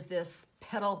then there's this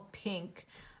petal pink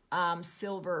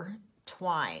silver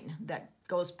twine that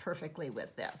goes perfectly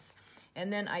with this.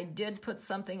 And then I did put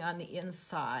something on the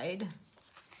inside,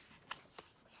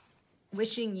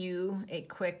 wishing you a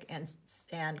quick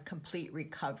and complete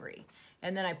recovery.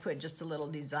 And then I put just a little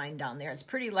design down there. It's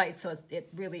pretty light, so it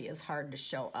really is hard to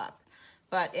show up.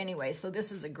 But anyway, so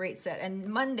this is a great set. And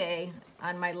Monday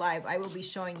on my live, I will be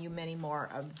showing you many more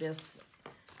of this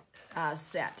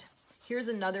set. Here's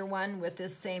another one with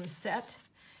this same set.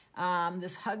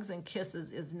 This Hugs and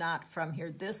Kisses is not from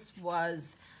here. This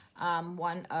was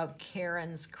one of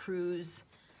Karen's cruise.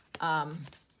 Rhoda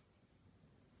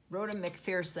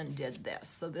McPherson did this.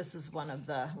 So this is one of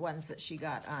the ones that she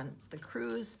got on the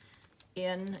cruise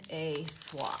in a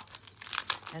swap.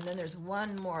 And then there's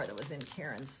one more that was in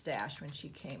Karen's stash when she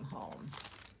came home.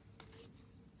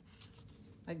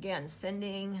 Again,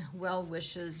 sending well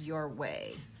wishes your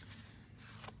way.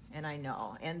 And I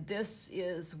know. And this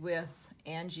is with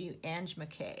Ange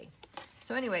McKay.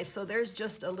 So anyway, so there's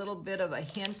just a little bit of a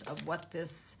hint of what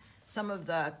some of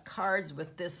the cards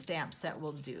with this stamp set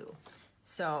will do.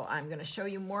 So I'm going to show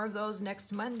you more of those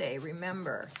next Monday.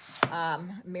 Remember,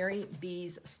 Mary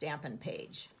B's Stampin'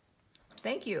 Page.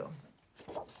 Thank you.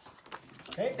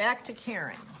 Okay. Back to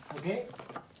Karen. Okay.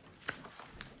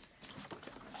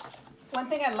 One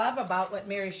thing I love about what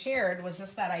Mary shared was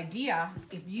just that idea.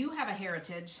 If you have a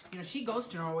heritage, you know, she goes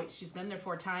to Norway. She's been there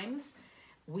 4 times.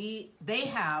 They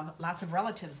have lots of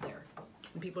relatives there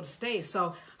and people to stay.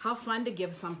 So how fun to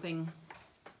give something,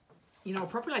 you know,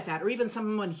 appropriate like that, or even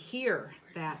someone here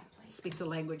that speaks a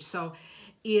language. So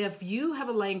if you have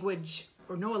a language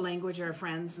or know a language or are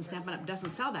friends and Stampin' Up! Doesn't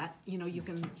sell that, you know, you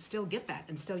can still get that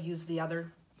and still use the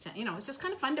other, you know, it's just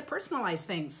kind of fun to personalize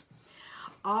things.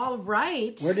 All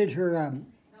right. Where did her, No,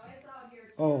 it's out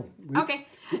here. oh. Okay.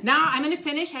 Now I'm going to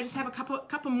finish. I just have a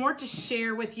couple more to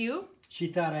share with you. She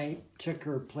thought I took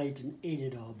her plate and ate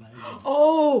it all,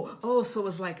 but So it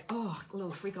was like, a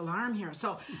little freak alarm here.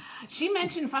 So she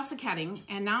mentioned fussy cutting,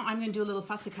 and now I'm going to do a little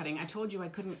fussy cutting. I told you I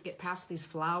couldn't get past these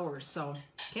flowers, so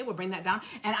okay, we'll bring that down.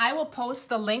 And I will post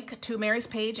the link to Mary's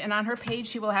page, and on her page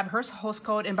she will have her host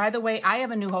code. And by the way, I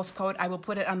have a new host code. I will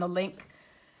put it on the link.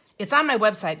 It's on my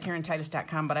website,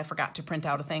 KarenTitus.com, but I forgot to print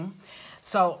out a thing.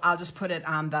 So I'll just put it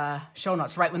on the show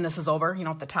notes right when this is over, you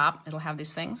know, at the top, it'll have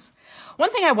these things.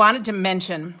 One thing I wanted to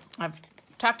mention, I've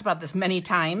talked about this many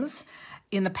times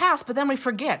in the past, but then we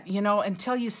forget, you know,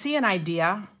 until you see an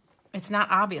idea, it's not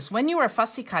obvious. When you are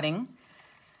fussy cutting,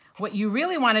 what you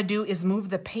really want to do is move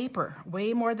the paper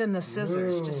way more than the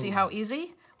scissors to see how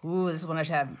easy. Ooh, this is one I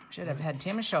should have had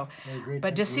Tim show.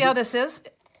 But just see how this is.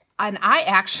 And I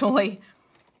actually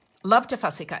love to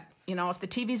fussy cut. You know, if the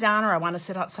TV's on or I want to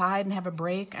sit outside and have a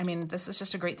break, I mean, this is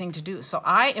just a great thing to do. So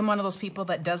I am one of those people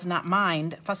that does not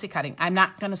mind fussy cutting. I'm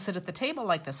not going to sit at the table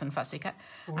like this and fussy cut.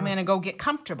 I'm going to go get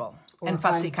comfortable and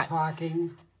fussy cut.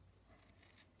 Talking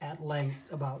at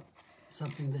length about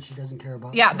something that she doesn't care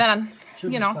about. Yeah, so then,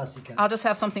 you know, fussy cut. I'll just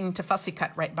have something to fussy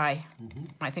cut right by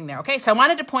my thing there. Okay, so I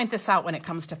wanted to point this out when it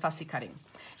comes to fussy cutting,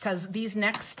 because these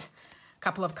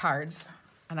couple of cards,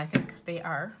 and I think they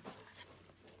are,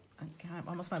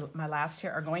 almost my last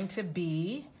here, are going to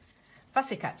be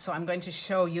fussy cut. So I'm going to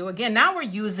show you again. Now we're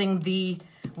using the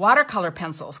watercolor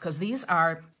pencils, because these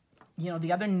are, you know,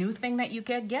 the other new thing that you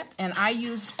can get. And I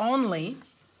used only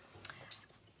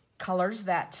colors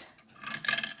that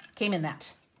came in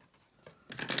that.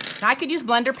 Now I could use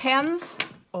blender pens,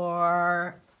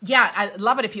 or yeah, I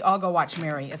love it if you all go watch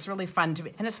Mary. It's really fun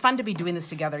and it's fun to be doing this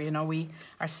together. You know, we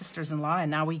are sisters-in-law, and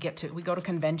now we go to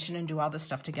convention and do all this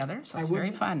stuff together. So it's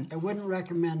very fun. I wouldn't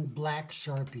recommend black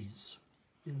Sharpies.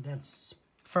 And that's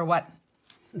For what?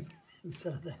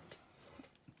 instead of that.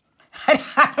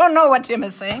 I don't know what Tim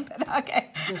is saying, but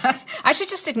okay. I should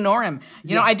just ignore him.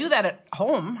 You know, I do that at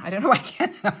home. I don't know why I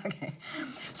can't. Okay.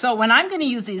 So when I'm going to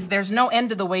use these, there's no end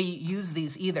to the way you use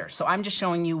these either. So I'm just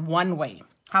showing you one way.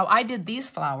 How I did these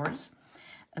flowers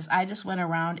is I just went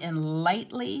around and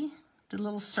lightly did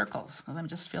little circles because I'm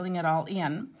just filling it all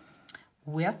in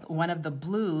with one of the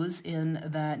blues in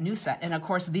the new set. And of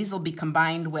course, these will be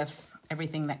combined with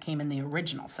everything that came in the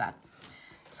original set.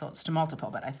 So it's to multiple,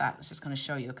 but I thought I was just going to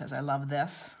show you because I love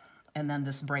this. And then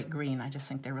this bright green, I just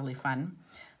think they're really fun.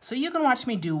 So you can watch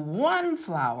me do one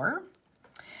flower.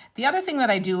 The other thing that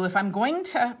I do, if I'm going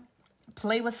to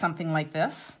play with something like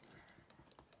this,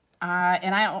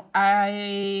 and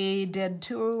I did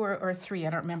 2 or 3, I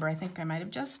don't remember. I think I might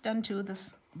have just done 2,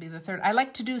 this will be the 3rd. I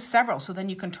like to do several, so then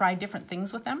you can try different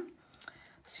things with them.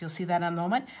 So you'll see that in a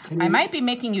moment. I might be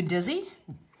making you dizzy,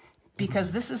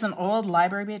 because this is an old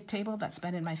library table that's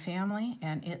been in my family,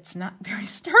 and it's not very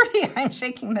sturdy. I'm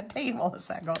shaking the table as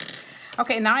that goes.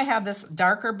 Okay, now I have this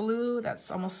darker blue that's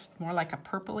almost more like a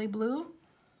purpley blue.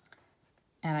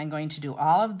 And I'm going to do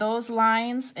all of those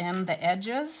lines and the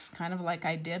edges, kind of like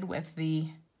I did with the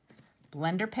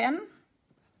blender pen.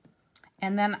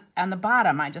 And then on the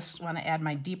bottom, I just want to add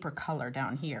my deeper color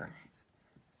down here.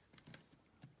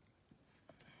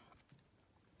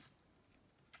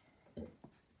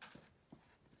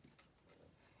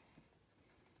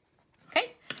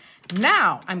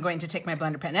 Now I'm going to take my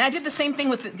blender pen. And I did the same thing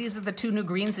with, these are the 2 new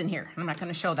greens in here. I'm not going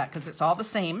to show that because it's all the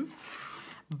same.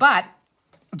 But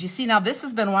do you see now this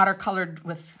has been watercolored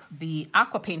with the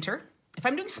Aqua Painter. If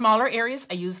I'm doing smaller areas,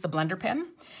 I use the blender pen.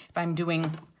 If I'm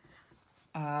doing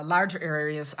larger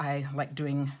areas, I like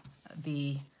doing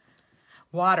the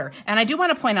water. And I do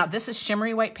want to point out, this is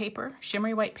shimmery white paper.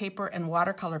 Shimmery white paper and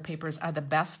watercolor papers are the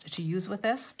best to use with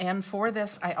this. And for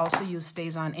this, I also use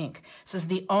StazOn ink. This is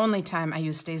the only time I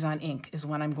use StazOn ink is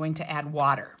when I'm going to add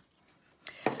water.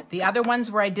 The other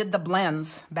ones where I did the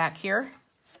blends back here,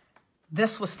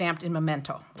 this was stamped in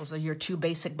Memento. Those are your 2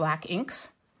 basic black inks.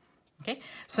 Okay,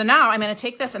 so now I'm going to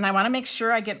take this and I want to make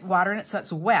sure I get water in it so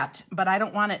it's wet, but I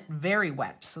don't want it very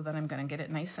wet. So then I'm going to get it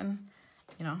nice and,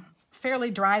 you know, fairly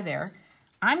dry there.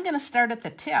 I'm going to start at the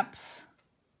tips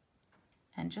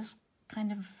and just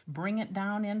kind of bring it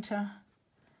down into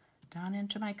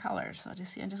my colors. So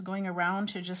just see, I'm just going around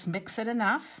to just mix it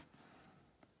enough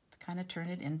to kind of turn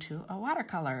it into a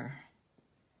watercolor.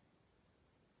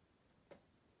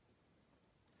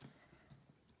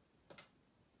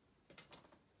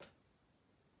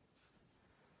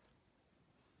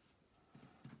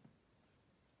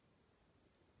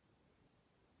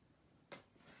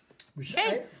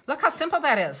 Okay, look how simple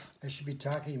that is. I should be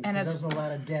talking And because there's a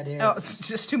lot of dead air. Oh, it's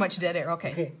just too much dead air.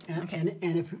 Okay. Okay.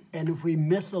 And if we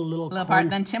miss a little part,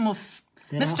 then Tim will,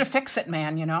 Mr. Fix-It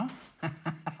Man, you know.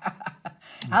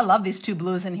 I love these 2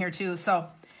 blues in here too. So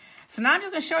now I'm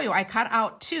just going to show you. I cut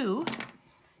out two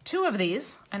of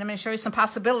these, and I'm going to show you some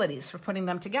possibilities for putting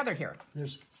them together here.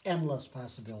 There's endless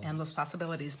possibilities. Endless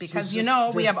possibilities because you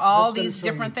know we have all these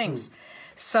different things.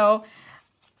 So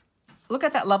look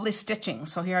at that lovely stitching.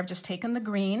 So here I've just taken the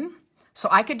green. So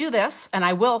I could do this, and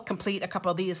I will complete a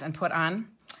couple of these and put on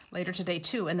later today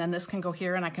too. And then this can go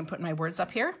here, and I can put my words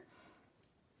up here.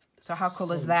 So how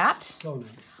cool is that? So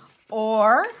nice.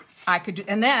 Or I could do,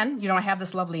 and then, you know, I have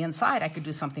this lovely inside I could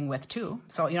do something with too.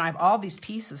 So, you know, I have all these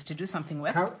pieces to do something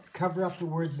with. Cover up the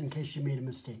words in case you made a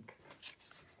mistake.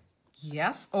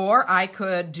 Yes, or I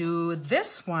could do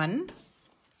this one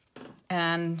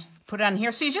and put it on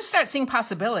here. So you just start seeing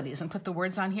possibilities and put the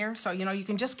words on here. So, you know, you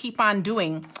can just keep on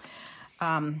doing.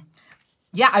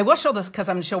 Yeah, I will show this because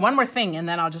I'm going to show one more thing, and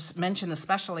then I'll just mention the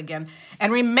special again.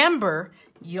 And remember,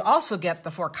 you also get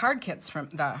the 4 card kits from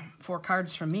the 4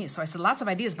 cards from me. So I said lots of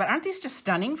ideas, but aren't these just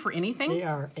stunning for anything? They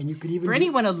are, and you could even... For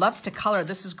anyone who loves to color,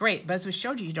 this is great. But as we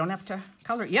showed you, you don't have to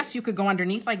color. Yes, you could go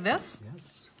underneath like this.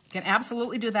 Yes. You can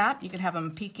absolutely do that. You can have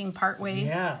them peeking partway.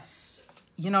 Yes.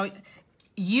 You know,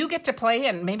 you get to play,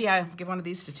 and maybe I'll give one of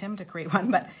these to Tim to create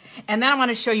one. And then I want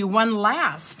to show you one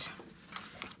last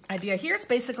idea. Here's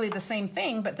basically the same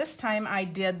thing, but this time I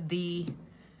did the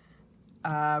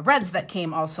reds that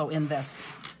came also in this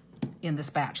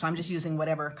batch. So I'm just using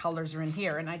whatever colors are in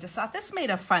here, and I just thought this made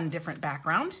a fun, different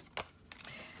background.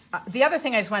 The other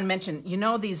thing I just want to mention, you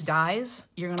know these dies,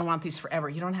 you're going to want these forever.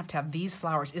 You don't have to have these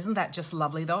flowers. Isn't that just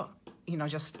lovely, though? You know,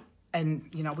 and,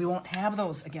 you know, we won't have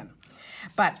those again.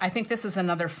 But I think this is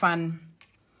another fun.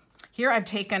 Here I've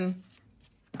taken,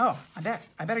 oh,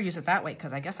 I better use it that way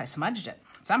because I guess I smudged it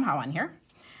somehow on here.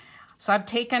 So I've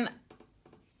taken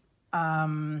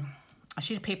a a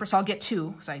sheet of paper, so I'll get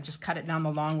two, because I just cut it down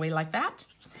the long way like that.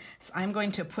 So I'm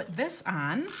going to put this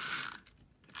on.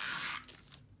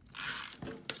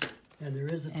 And there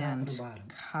is a top and a bottom.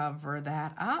 Cover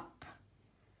that up.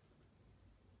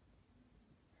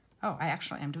 Oh, I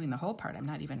actually am doing the whole part. I'm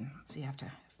not even, see, I have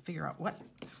to figure out what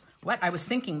I was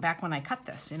thinking back when I cut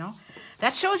this, you know.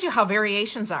 That shows you how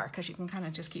variations are, because you can kind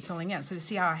of just keep filling in. So you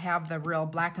see how I have the real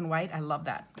black and white? I love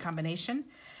that combination.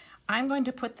 I'm going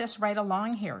to put this right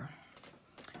along here.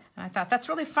 And I thought that's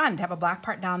really fun to have a black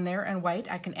part down there and white.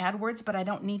 I can add words, but I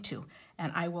don't need to.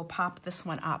 And I will pop this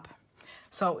one up.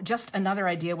 So just another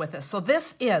idea with this. So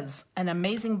this is an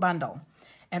amazing bundle.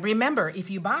 And remember, if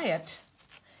you buy it,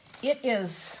 it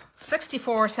is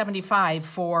 $64.75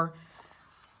 for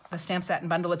the stamp set and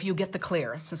bundle if you get the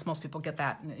clear, since most people get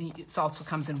that. It also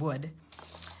comes in wood.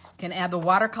 You can add the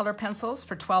watercolor pencils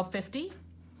for $12.50.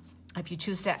 If you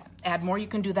choose to add more, you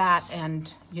can do that.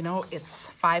 And, you know, it's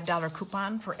 $5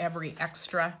 coupon for every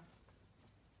extra,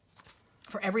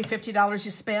 for every $50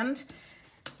 you spend.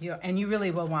 And you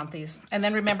really will want these. And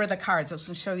then remember the cards. I was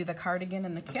going to show you the card again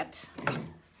in the kit.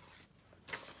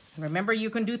 Remember, you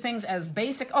can do things as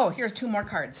basic. Oh, here are two more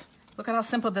cards. Look at how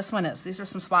simple this one is. These are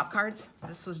some swap cards.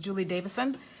 This was Julie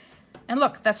Davison. And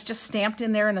look, that's just stamped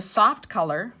in there in a soft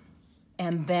color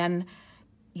and then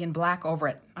in black over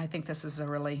it. I think this is a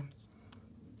really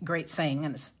great saying,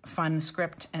 and it's fun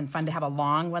script and fun to have a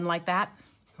long one like that.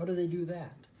 How do they do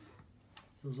that?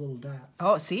 Those little dots.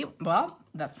 Oh, see? Well,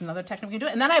 that's another technique you can do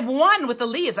it. And then I have one with the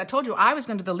leaves. I told you I was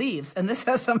going to do the leaves, and this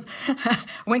has some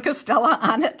Wink of Stella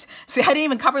on it. See, I didn't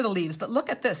even cover the leaves, but look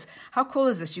at this. How cool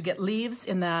is this? You get leaves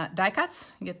in the die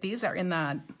cuts. You get these are in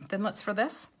the thinlets for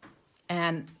this.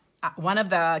 And one of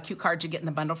the cute cards you get in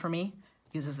the bundle for me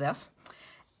uses this.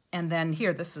 And then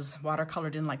here, this is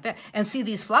watercolored in like that. And see,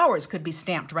 these flowers could be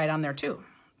stamped right on there too.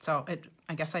 So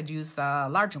I guess I'd use the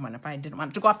larger one if I didn't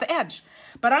want it to go off the edge.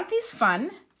 But aren't these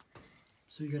fun?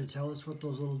 So you're going to tell us what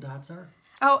those little dots are?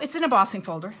 Oh, it's an embossing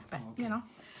folder, but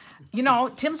you know,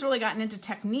 Tim's really gotten into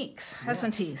techniques,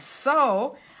 hasn't he?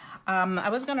 So I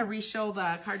was going to re-show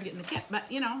the card to get in the kit,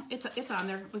 but you know, it's on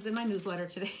there. It was in my newsletter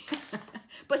today.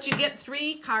 But you get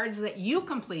 3 cards that you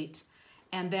complete,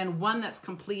 and then one that's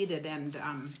completed and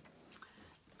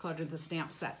colored the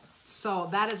stamp set. So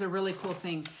that is a really cool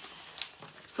thing.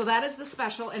 So that is the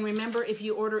special. And remember, if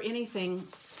you order anything,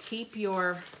 keep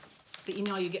the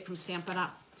email you get from Stampin'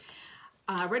 Up.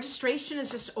 Registration is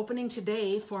just opening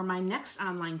today for my next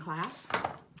online class.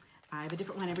 I have a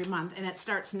different one every month, and it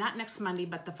starts not next Monday,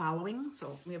 but the following.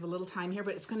 So we have a little time here,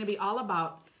 but it's going to be all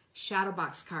about shadow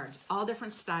box cards, all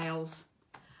different styles.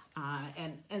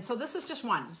 And so this is just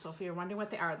one. So if you're wondering what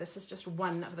they are, this is just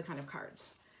one of the kind of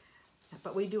cards.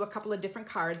 But we do a couple of different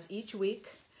cards each week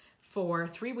for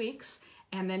 3 weeks.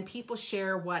 And then people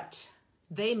share what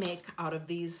they make out of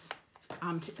these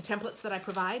templates that I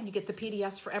provide. You get the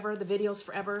PDFs forever, the videos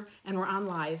forever, and we're on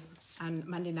live on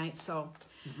Monday nights, so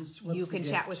you can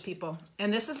chat with people.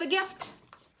 And this is the gift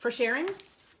for sharing.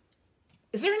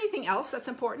 Is there anything else that's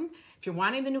important? If you're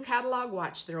wanting the new catalog,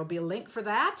 watch. There will be a link for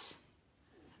that.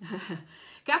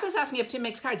 Catherine's asking if Tim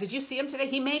makes cards. Did you see him today?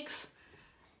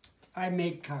 I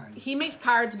make cards. He makes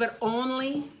cards, but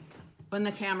only when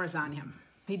the camera's on him.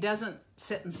 He doesn't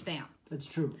sit and stamp. That's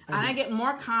true. And I get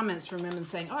more comments from women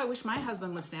saying, oh, I wish my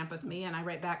husband would stamp with me. And I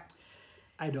write back,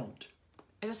 I don't.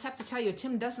 I just have to tell you,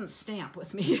 Tim doesn't stamp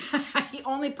with me. He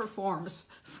only performs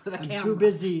for the camera. I'm too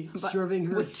busy serving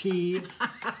her tea,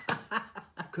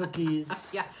 cookies.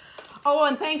 Yeah. Oh,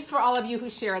 and thanks for all of you who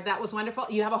shared. That was wonderful.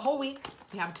 You have a whole week.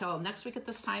 You have till next week at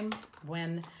this time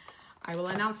when I will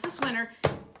announce this winner.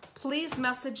 Please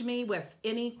message me with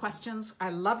any questions.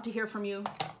 I love to hear from you.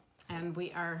 And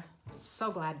we are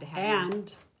so glad to have you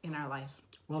in our life.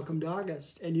 Welcome to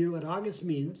August. And you know what August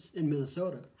means in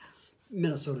Minnesota?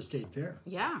 Minnesota State Fair.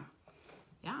 Yeah.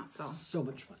 Yeah. So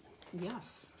much fun.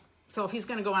 Yes. So if he's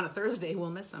going to go on a Thursday, we'll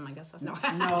miss him, I guess. No.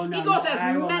 He goes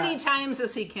as many times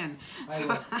as he can.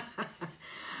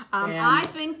 I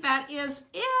think that is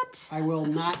it. I will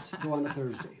not go on a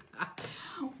Thursday.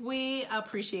 We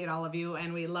appreciate all of you,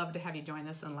 and we love to have you join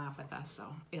us and laugh with us. So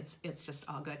it's just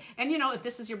all good. And you know, if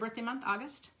this is your birthday month,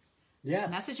 August,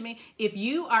 yes, message me. If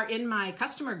you are in my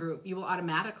customer group, you will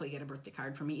automatically get a birthday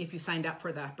card from me if you signed up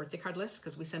for the birthday card list,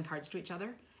 because we send cards to each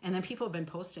other. And then people have been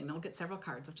posting. They'll get several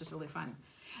cards, which is really fun.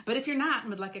 But if you're not and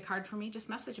would like a card from me, just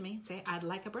message me and say, I'd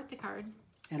like a birthday card.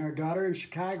 And our daughter in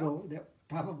Chicago that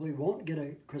probably won't get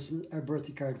a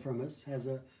birthday card from us has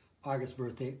a August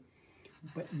birthday.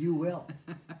 But you will.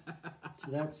 So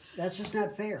that's just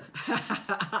not fair.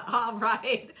 All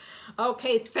right.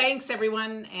 Okay, thanks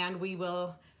everyone, and we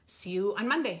will see you on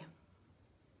Monday.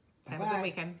 Bye-bye. Have a good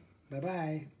weekend.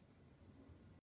 Bye-bye.